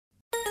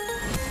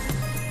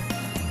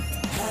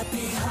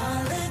Happy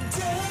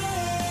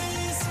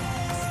holidays,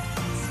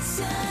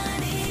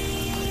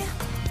 Sunny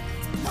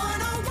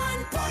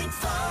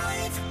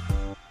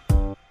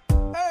 101.5.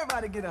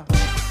 Everybody get up.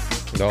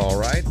 All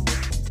right.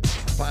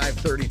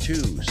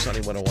 5:32, Sunny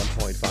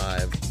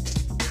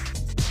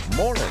 101.5.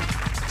 Morning.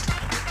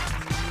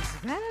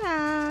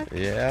 Back.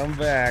 Yeah, I'm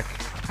back.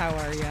 How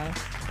are you?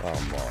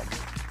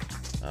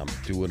 I'm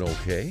doing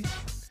okay.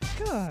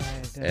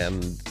 Good.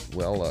 And,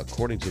 well,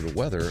 according to the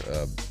weather,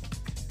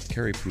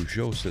 Carrie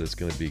Peugeot said it's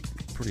going to be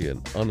pretty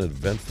an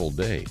uneventful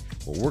day.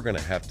 Well, we're going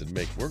to have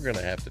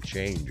to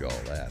change all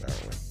that,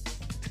 aren't we?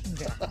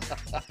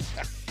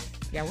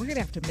 Yeah, we're going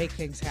to have to make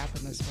things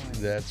happen this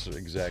morning. That's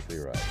exactly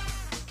right.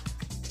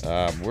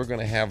 We're going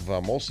to have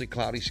mostly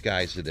cloudy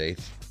skies today.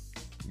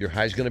 Your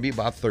high's going to be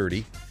about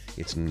 30.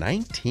 It's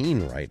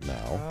 19 right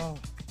now. Oh,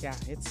 yeah,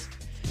 it's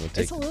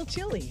Take a little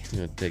chilly.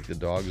 You know, take the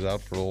dogs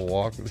out for a little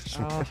walk.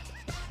 Oh,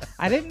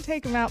 I didn't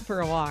take them out for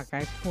a walk.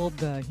 I pulled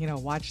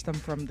watched them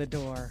from the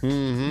door.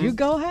 Mm-hmm. You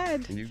go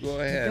ahead. You go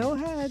ahead. Go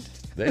ahead.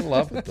 They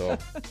love it, though.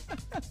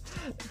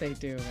 They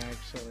do,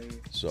 actually.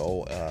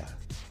 So,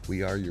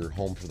 we are your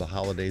home for the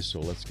holidays, so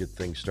let's get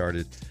things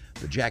started.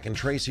 The Jack and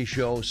Tracy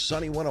Show,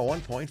 Sunny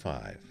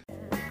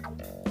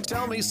 101.5.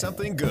 Tell me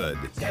something good.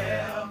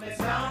 Tell me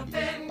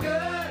something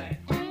good.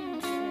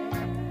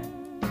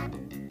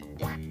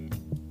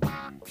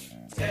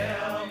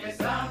 Tell me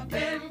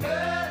something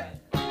good.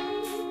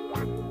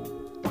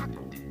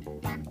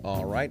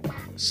 All right,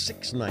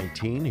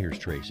 6:19. Here's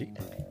Tracy.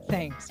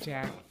 Thanks,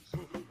 Jack.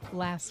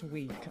 Last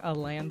week, a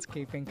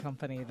landscaping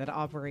company that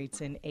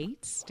operates in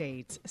 8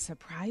 states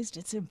surprised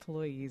its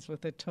employees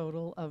with a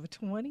total of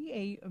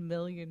 $28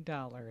 million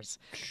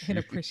in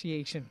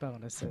appreciation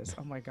bonuses.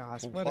 Oh my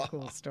gosh, what a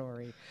cool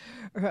story.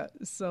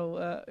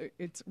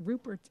 It's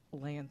Rupert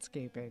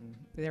Landscaping.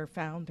 Their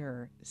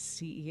founder,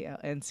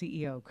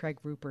 CEO Craig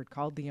Rupert,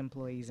 called the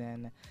employees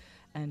in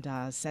and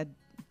said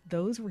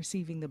those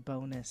receiving the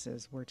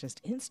bonuses were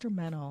just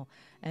instrumental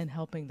in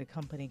helping the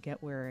company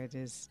get where it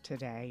is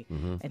today.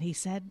 Mm-hmm. And he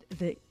said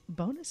the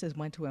bonuses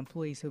went to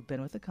employees who've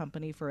been with the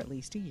company for at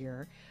least a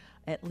year.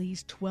 At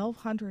least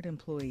 1,200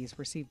 employees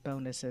received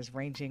bonuses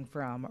ranging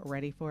from,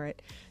 ready for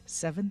it,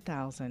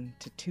 $7,000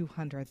 to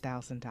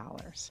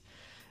 $200,000.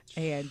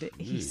 And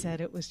he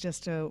said it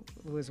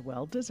was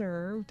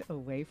well-deserved, a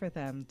way for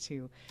them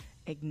to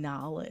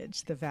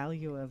acknowledge the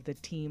value of the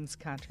team's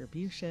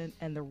contribution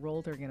and the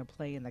role they're going to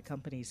play in the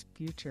company's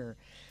future.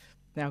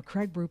 Now,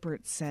 Craig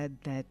Rupert said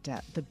that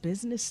the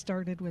business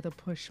started with a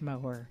push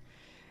mower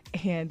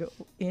and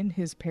in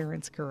his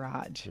parents'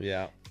 garage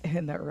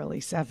in the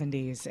early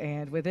 70s.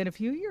 And within a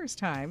few years'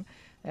 time,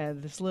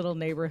 this little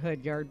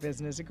neighborhood yard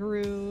business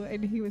grew,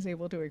 and he was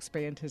able to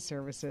expand his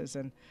services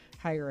and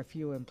hire a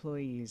few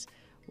employees.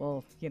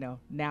 Well,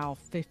 now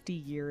 50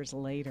 years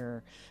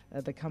later,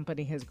 the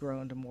company has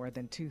grown to more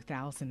than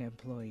 2,000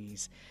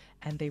 employees,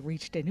 and they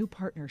reached a new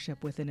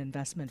partnership with an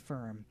investment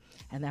firm,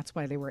 and that's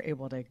why they were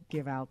able to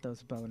give out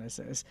those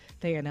bonuses.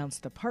 They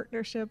announced the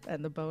partnership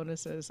and the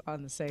bonuses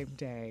on the same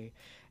day,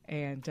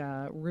 and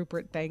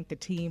Rupert thanked the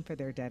team for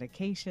their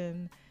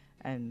dedication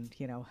and,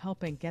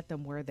 helping get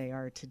them where they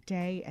are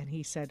today, and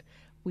he said,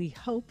 "We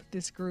hope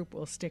this group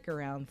will stick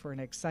around for an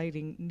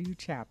exciting new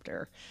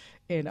chapter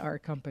in our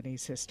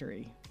company's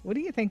history." What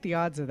do you think the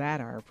odds of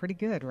that are? Pretty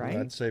good, right?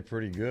 I'd say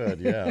pretty good,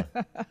 yeah.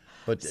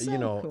 But,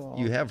 cool.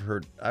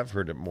 I've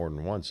heard it more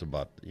than once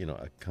about,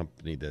 a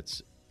company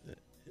that's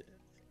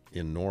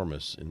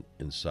enormous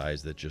in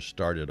size that just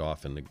started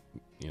off in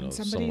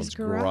someone's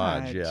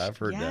garage. Yeah, I've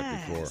heard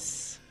that before.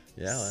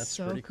 Yeah, that's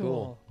so pretty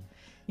cool.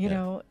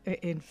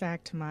 In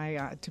fact,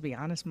 to be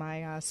honest,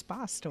 my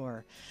spa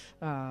store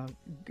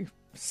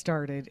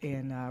started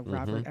in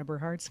Robert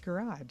Eberhard's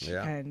garage.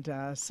 Yeah. And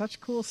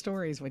such cool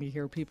stories when you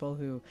hear people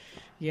who,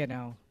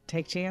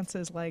 take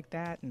chances like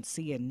that and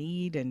see a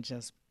need and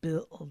just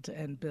build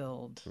and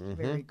build. Mm-hmm.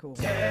 Very cool.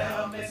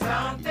 Tell me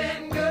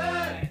something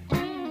good.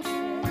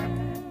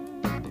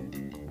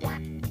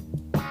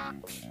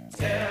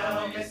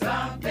 Tell me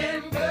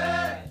something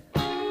good.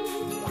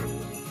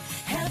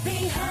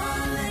 Happy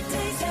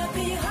holidays,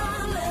 happy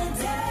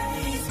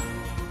holidays.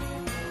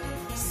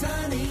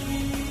 Sunny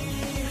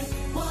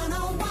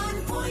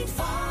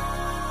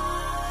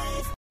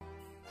 101.5.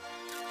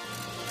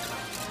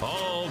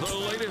 All the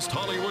latest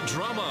Hollywood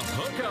drama,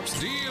 hookups,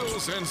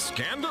 deals, and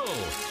scandal.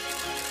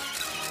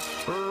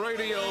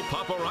 Radio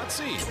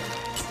Paparazzi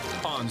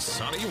on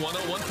Sunny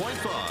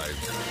 101.5.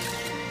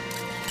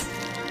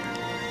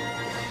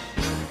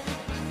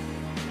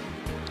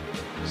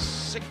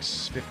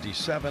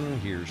 6:57.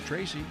 Here's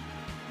Tracy.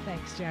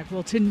 Thanks, Jack.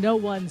 Well, to no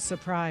one's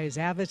surprise,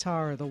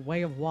 Avatar: The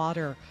Way of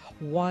Water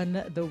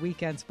won the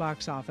weekend's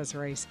box office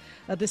race.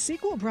 The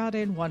sequel brought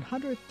in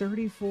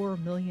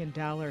 $134 million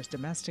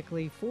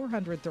domestically,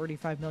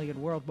 $435 million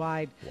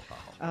worldwide.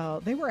 Wow.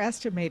 They were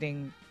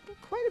estimating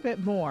quite a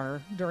bit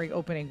more during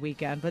opening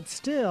weekend, but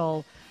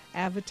still,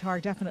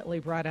 Avatar definitely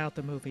brought out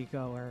the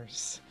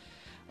moviegoers.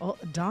 Well,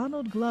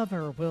 Donald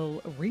Glover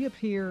will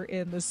reappear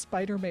in the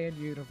Spider-Man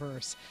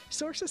universe.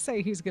 Sources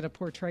say he's going to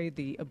portray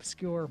the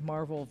obscure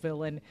Marvel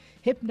villain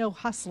Hypno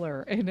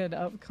Hustler in an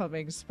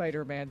upcoming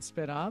Spider-Man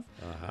spinoff.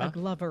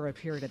 Glover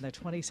appeared in the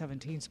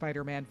 2017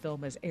 Spider-Man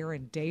film as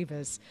Aaron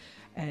Davis,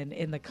 and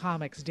in the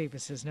comics,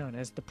 Davis is known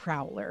as the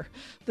Prowler.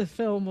 The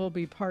film will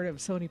be part of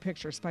Sony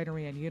Pictures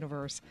Spider-Man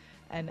universe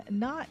and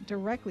not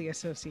directly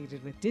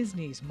associated with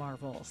Disney's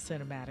Marvel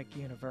Cinematic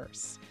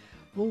Universe.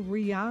 Well,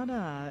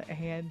 Rihanna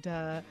and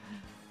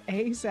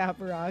A$AP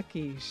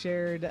Rocky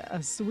shared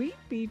a sweet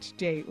beach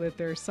date with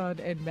their son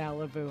in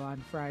Malibu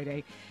on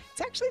Friday. It's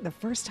actually the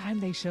first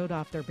time they showed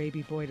off their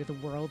baby boy to the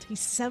world.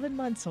 He's 7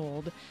 months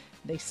old.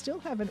 They still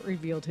haven't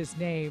revealed his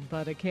name,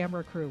 but a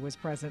camera crew was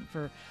present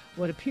for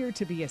what appeared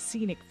to be a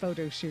scenic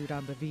photo shoot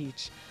on the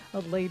beach.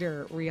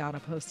 Later,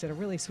 Rihanna posted a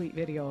really sweet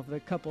video of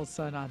the couple's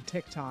son on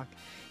TikTok.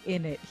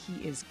 In it,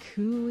 he is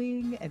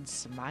cooing and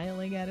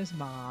smiling at his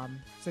mom.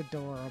 It's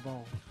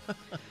adorable.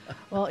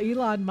 Well,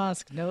 Elon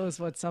Musk knows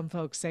what some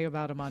folks say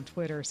about him on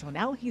Twitter, so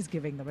now he's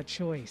giving them a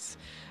choice.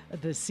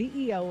 The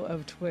CEO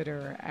of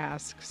Twitter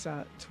asks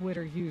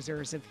Twitter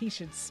users if he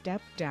should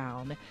step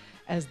down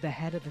as the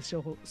head of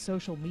the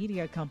social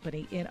media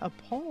company in a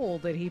poll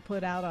that he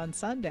put out on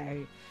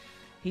Sunday.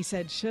 He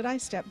said, "Should I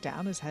step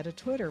down as head of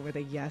Twitter?" with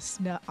a yes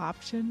no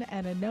option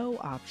and a no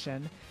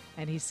option.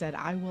 And he said,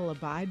 "I will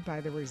abide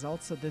by the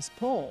results of this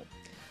poll."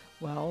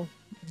 Well,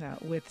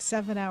 with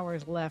 7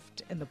 hours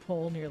left in the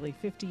poll, nearly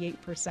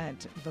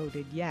 58%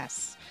 voted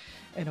yes.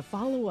 In a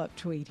follow-up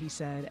tweet, he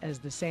said, as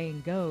the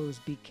saying goes,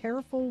 be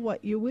careful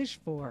what you wish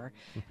for,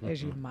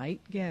 as you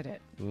might get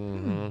it.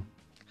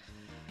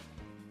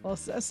 Well,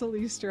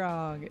 Cecily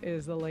Strong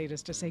is the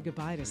latest to say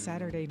goodbye to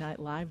Saturday Night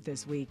Live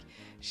this week.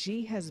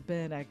 She has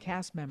been a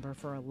cast member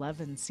for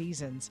 11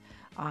 seasons.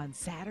 On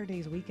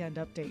Saturday's Weekend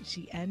Update,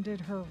 she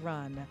ended her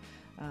run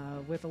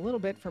with a little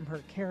bit from her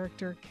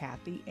character,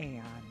 Kathy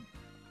Ann.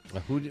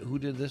 Who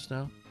did this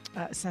now?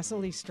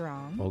 Cecily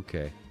Strong.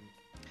 Okay.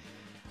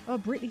 Oh,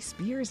 Britney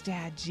Spears'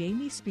 dad,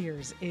 Jamie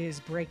Spears,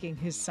 is breaking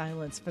his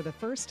silence for the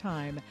first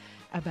time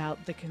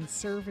about the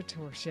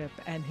conservatorship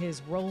and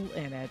his role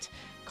in it,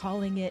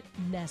 calling it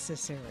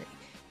necessary.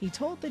 He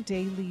told the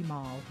Daily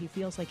Mail he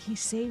feels like he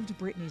saved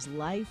Britney's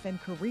life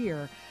and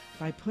career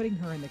by putting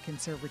her in the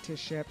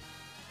conservatorship.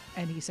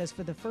 And he says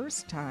for the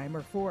first time,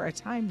 or for a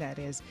time that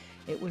is,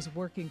 it was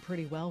working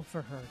pretty well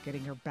for her,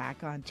 getting her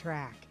back on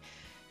track.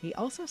 He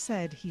also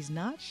said he's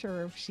not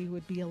sure if she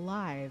would be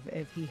alive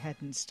if he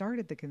hadn't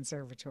started the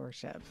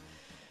conservatorship.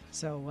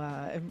 So,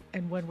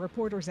 and when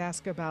reporters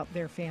ask about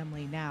their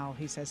family now,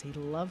 he says he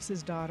loves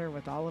his daughter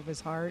with all of his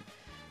heart,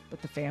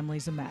 but the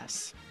family's a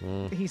mess.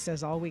 He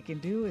says all we can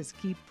do is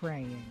keep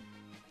praying.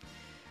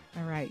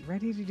 All right,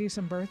 ready to do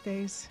some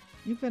birthdays?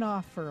 You've been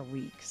off for a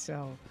week,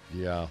 so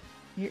Yeah.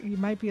 you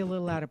might be a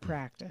little out of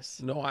practice.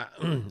 No,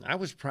 I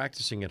was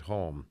practicing at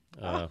home,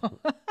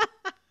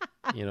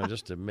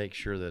 just to make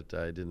sure that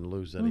I didn't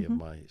lose any of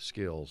my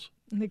skills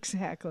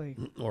Exactly.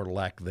 or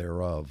lack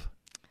thereof.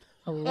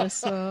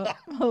 Alyssa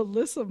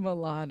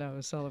Milano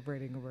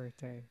celebrating a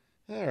birthday.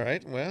 All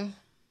right, well,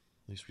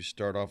 at least we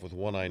start off with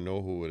one I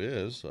know who it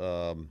is.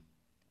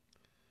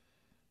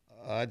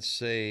 I'd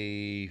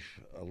say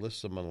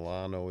Alyssa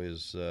Milano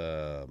is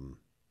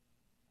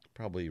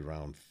probably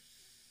around.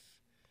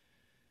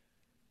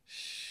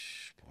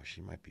 Boy,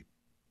 she might be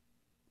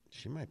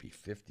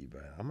 50,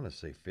 but I'm going to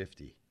say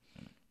 50.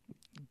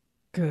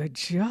 Good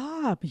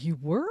job. You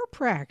were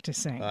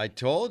practicing. I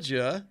told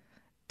you.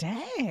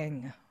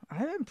 Dang,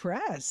 I'm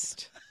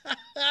impressed.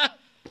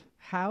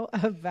 How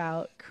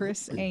about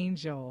Chris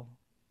Angel?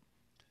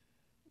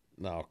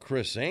 Now,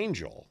 Chris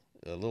Angel,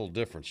 a little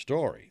different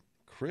story.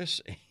 Chris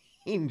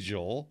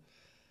Angel,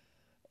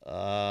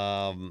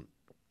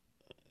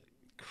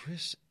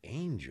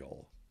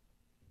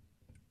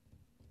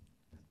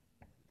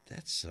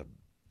 that's a.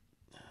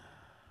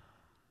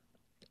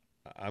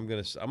 I'm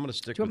gonna stick. Do you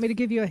with, want me to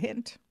give you a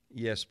hint?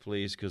 Yes,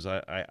 please, because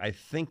I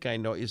think I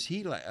know. Is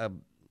he like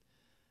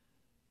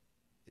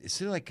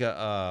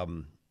a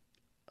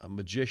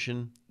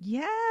magician?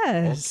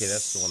 Yes. Okay,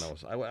 that's the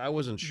one I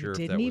wasn't sure You if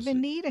that didn't was.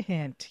 even need a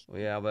hint.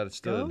 Yeah, but it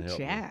still Go, didn't help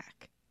me.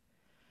 Jack.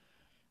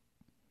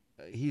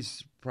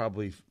 He's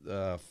probably,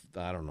 I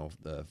don't know,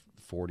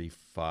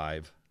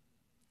 45.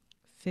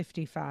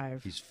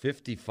 55. He's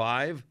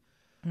 55?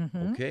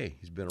 Okay,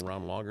 he's been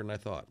around longer than I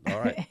thought. All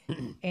right.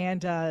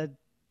 And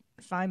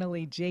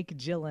finally, Jake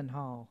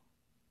Gyllenhaal.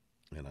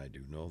 And I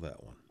do know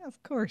that one.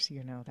 Of course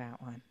you know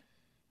that one.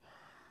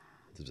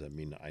 Does that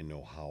mean I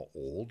know how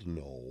old?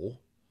 No.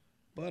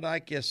 But I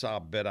guess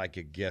I'll bet I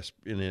could guess.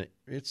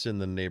 It's in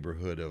the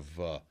neighborhood of,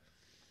 I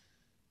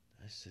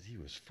said he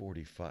was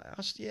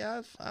 45.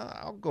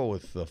 I'll go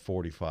with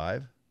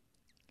 45.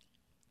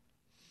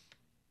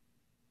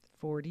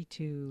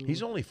 42.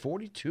 He's only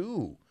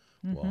 42.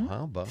 Well,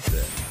 how about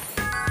that?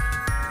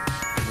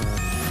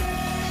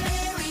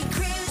 Merry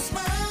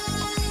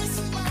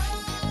Christmas,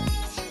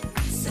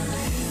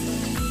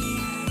 Sunny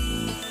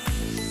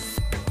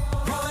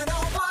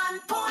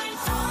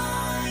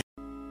 101.5.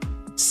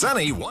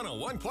 Sunny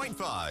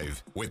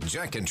 101.5 with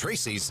Jack and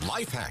Tracy's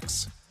Life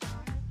Hacks.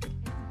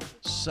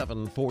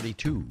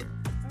 7:42.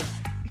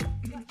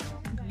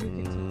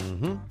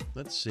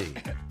 Let's see.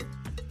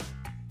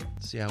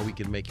 See how we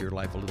can make your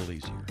life a little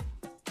easier.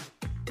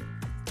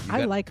 You I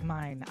got- like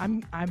mine.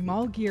 I'm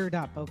all geared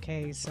up.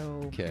 Okay,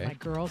 so Okay. my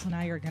girls and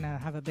I are gonna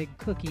have a big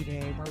cookie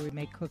day where we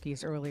make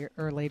cookies earlier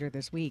or later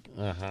this week.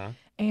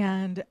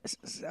 And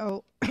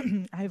so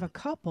I have a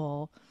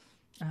couple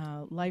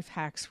life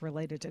hacks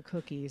related to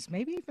cookies,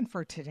 maybe even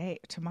for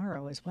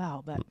tomorrow as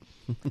well. But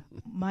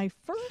my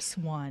first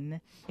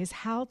one is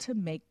how to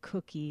make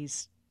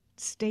cookies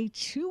stay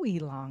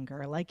chewy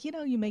longer. Like,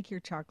 you make your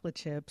chocolate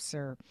chips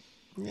or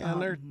Yeah,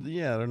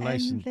 they're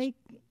nice and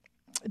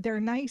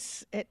they're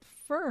nice at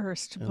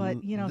first,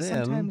 but then-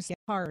 sometimes get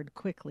hard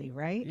quickly,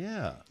 right?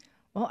 yeah.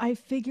 Well, I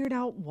figured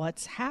out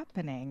what's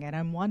happening, and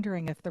I'm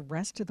wondering if the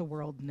rest of the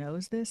world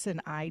knows this and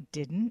I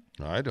didn't.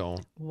 I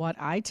don't. What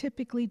I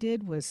typically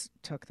did was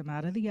took them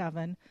out of the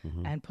oven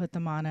and put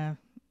them on a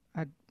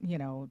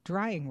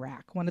drying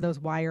rack, one of those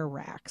wire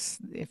racks,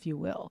 if you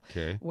will,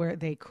 Okay. where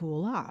they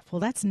cool off. Well,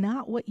 that's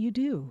not what you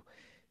do.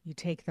 You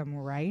take them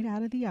right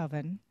out of the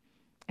oven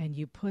and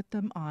you put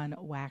them on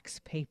wax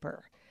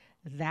paper.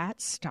 That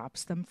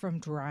stops them from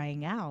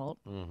drying out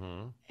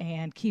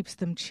and keeps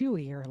them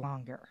chewier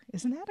longer.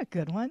 Isn't that a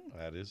good one?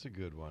 That is a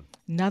good one.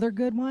 Another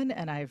good one,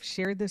 and I've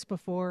shared this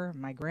before.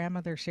 My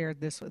grandmother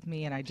shared this with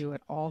me, and I do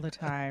it all the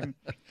time.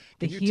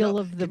 The Can you heel tell-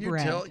 of the can you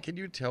bread. tell- Can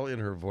you tell in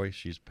her voice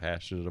she's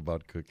passionate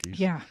about cookies?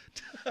 Yeah,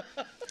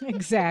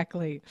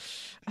 exactly.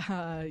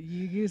 You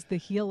use the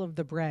heel of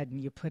the bread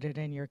and you put it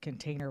in your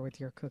container with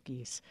your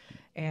cookies.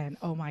 And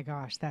oh my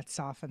gosh, that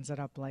softens it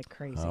up like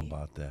crazy. How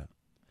about that?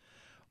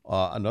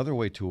 Another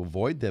way to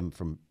avoid them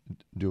from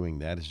doing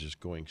that is just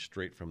going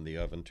straight from the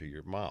oven to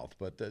your mouth.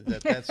 But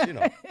that's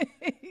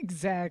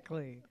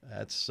Exactly.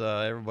 that's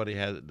everybody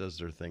does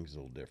their things a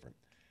little different.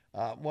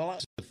 Well,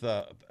 with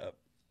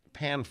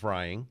pan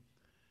frying,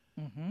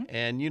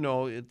 and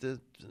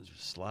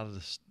it's a lot of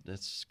this.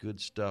 That's good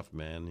stuff,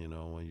 man.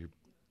 When you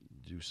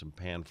do some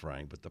pan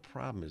frying, but the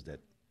problem is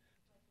that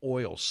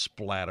oil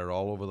splattered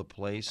all over the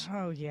place.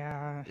 Oh,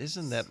 yeah.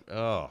 Isn't that?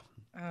 Oh,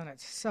 And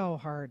it's so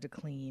hard to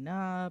clean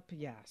up.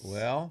 Yes.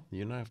 well,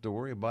 you don't have to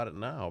worry about it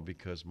now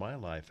because my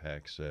life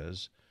hack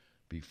says,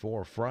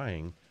 before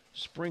frying,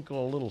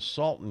 sprinkle a little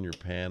salt in your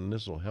pan, and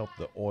this will help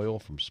the oil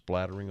from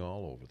splattering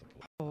all over the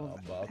place. How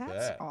about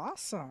That's that?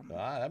 awesome.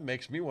 That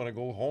makes me want to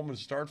go home and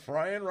start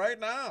frying right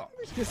now.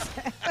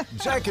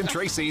 Jack and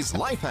Tracy's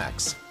Life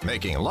Hacks,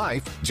 making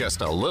life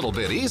just a little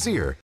bit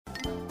easier.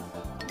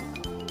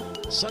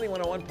 Sunny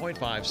 101.5,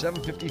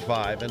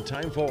 7:55, and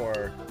time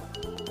for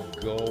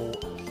Go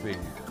Figure.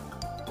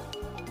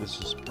 This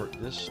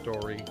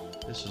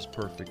is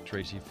perfect,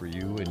 Tracy, for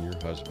you and your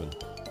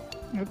husband.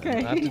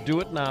 Okay. Not to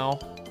do it now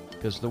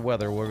because the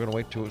weather. We're going to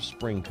wait till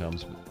spring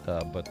comes.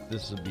 But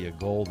this would be a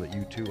goal that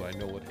you two, I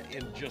know, would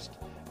just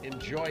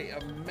enjoy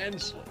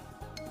immensely.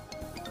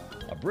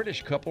 A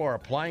British couple are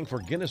applying for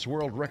Guinness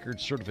World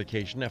Records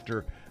certification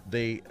after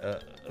they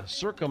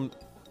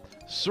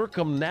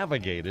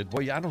circumnavigated.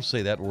 Boy, I don't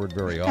say that word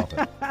very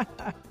often.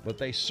 But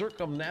they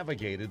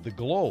circumnavigated the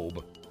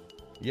globe.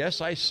 Yes,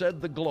 I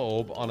said the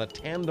globe on a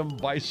tandem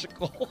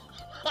bicycle.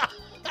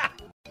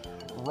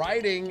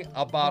 Riding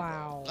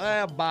Wow.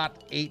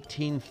 about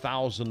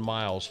 18,000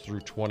 miles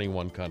through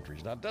 21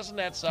 countries. Now, doesn't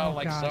that sound Oh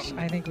like gosh, something?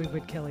 I think we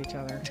would kill each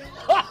other.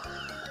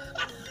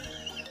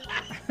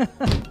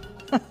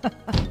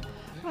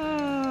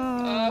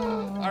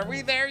 Are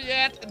we there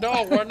yet?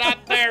 No, we're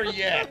not there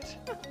yet.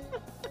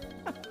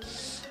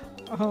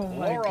 Oh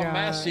my Laura god.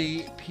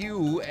 Massey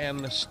Pugh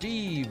and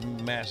Steve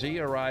Massey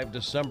arrived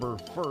December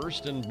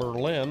 1st in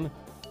Berlin,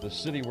 the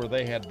city where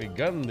they had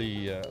begun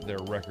their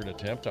record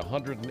attempt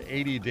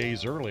 180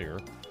 days earlier.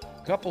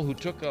 Couple who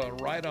took a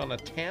ride on a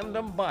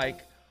tandem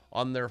bike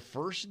on their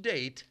first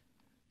date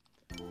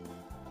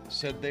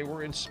said they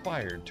were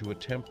inspired to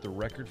attempt the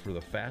record for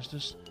the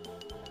fastest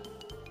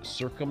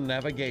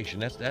circumnavigation.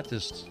 That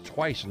is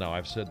twice now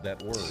I've said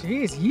that word.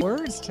 Jeez,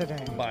 words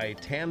today. By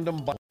tandem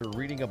bike.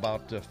 Reading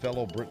about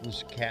fellow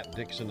Britons Kat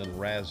Dixon and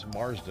Raz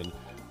Marsden,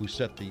 who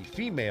set the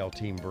female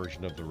team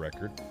version of the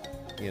record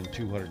in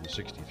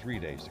 263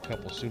 days. The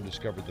couple soon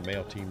discovered the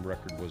male team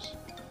record was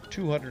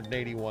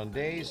 281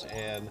 days,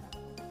 and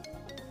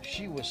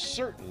she was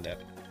certain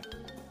that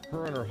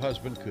her and her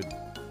husband could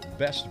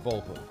best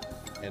both of them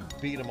and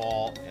beat them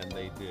all, and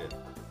they did.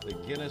 The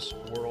Guinness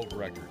World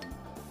Record.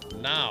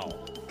 Now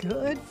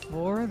Good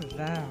for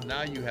them.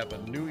 you have a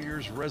New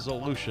Year's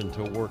resolution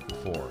to work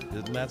for.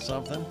 Isn't that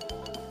something?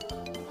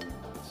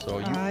 So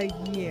Yeah.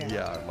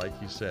 yeah, like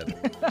you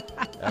said,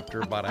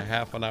 after about a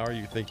half an hour,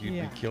 you think you'd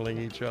Yeah. be killing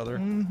each other.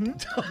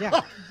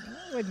 Yeah.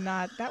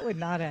 That would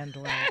not end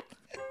well.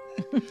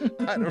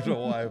 I don't know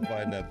why I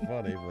find that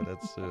funny, but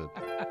that's it.